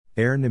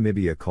Air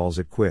Namibia calls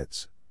it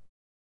quits.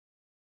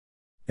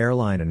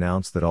 Airline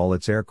announced that all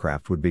its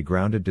aircraft would be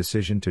grounded.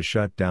 Decision to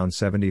shut down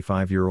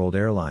 75-year-old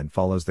airline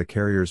follows the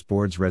carrier's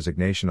board's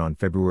resignation on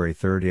February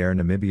 3. Air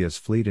Namibia's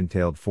fleet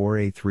entailed 4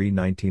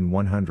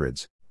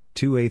 A319-100s,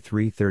 2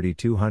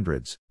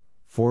 A330-200s,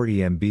 4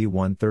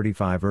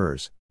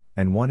 EMB-135ers,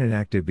 and 1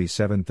 inactive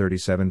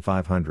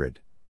B737-500.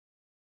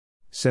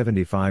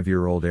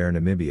 75-year-old Air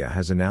Namibia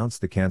has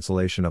announced the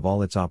cancellation of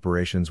all its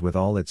operations with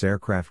all its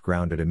aircraft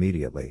grounded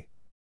immediately.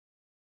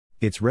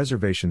 Its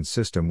reservation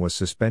system was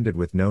suspended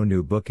with no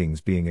new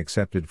bookings being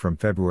accepted from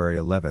February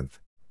 11,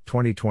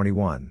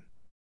 2021.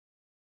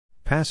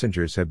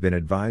 Passengers have been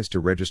advised to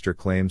register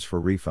claims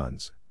for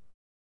refunds.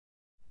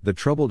 The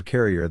troubled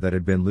carrier that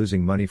had been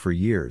losing money for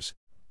years,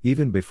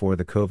 even before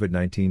the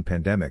COVID-19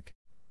 pandemic,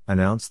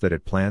 announced that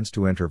it plans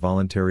to enter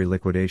voluntary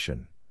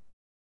liquidation.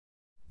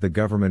 The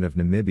government of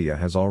Namibia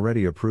has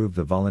already approved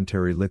the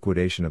voluntary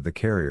liquidation of the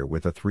carrier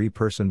with a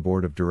 3-person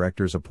board of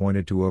directors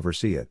appointed to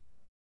oversee it.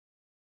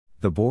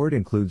 The board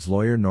includes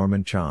lawyer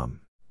Norman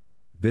Cham,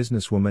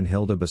 businesswoman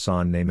Hilda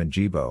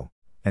Basson-Naimanjibo,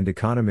 and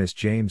economist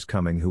James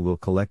Cumming, who will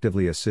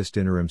collectively assist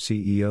interim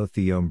CEO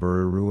Theo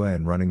Mbururua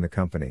in running the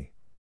company.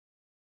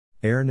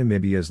 Air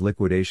Namibia's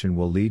liquidation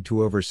will lead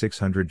to over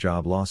 600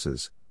 job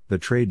losses, the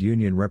trade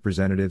union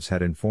representatives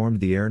had informed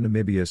the Air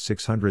Namibia's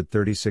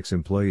 636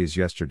 employees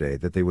yesterday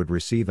that they would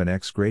receive an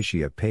ex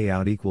gratia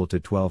payout equal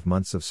to 12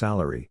 months of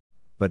salary,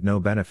 but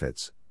no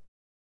benefits.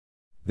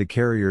 The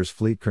carrier's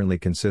fleet currently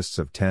consists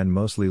of 10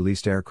 mostly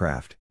leased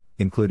aircraft,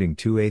 including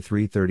 2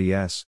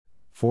 A330s,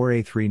 4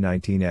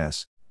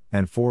 A319s,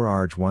 and 4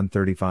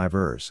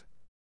 ARJ-135ers.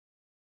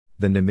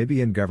 The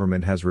Namibian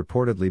government has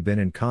reportedly been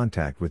in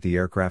contact with the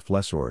aircraft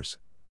lessors.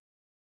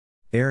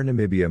 Air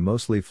Namibia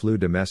mostly flew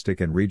domestic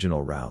and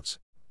regional routes,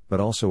 but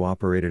also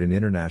operated an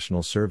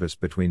international service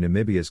between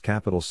Namibia's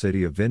capital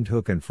city of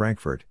Windhoek and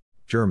Frankfurt,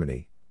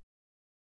 Germany.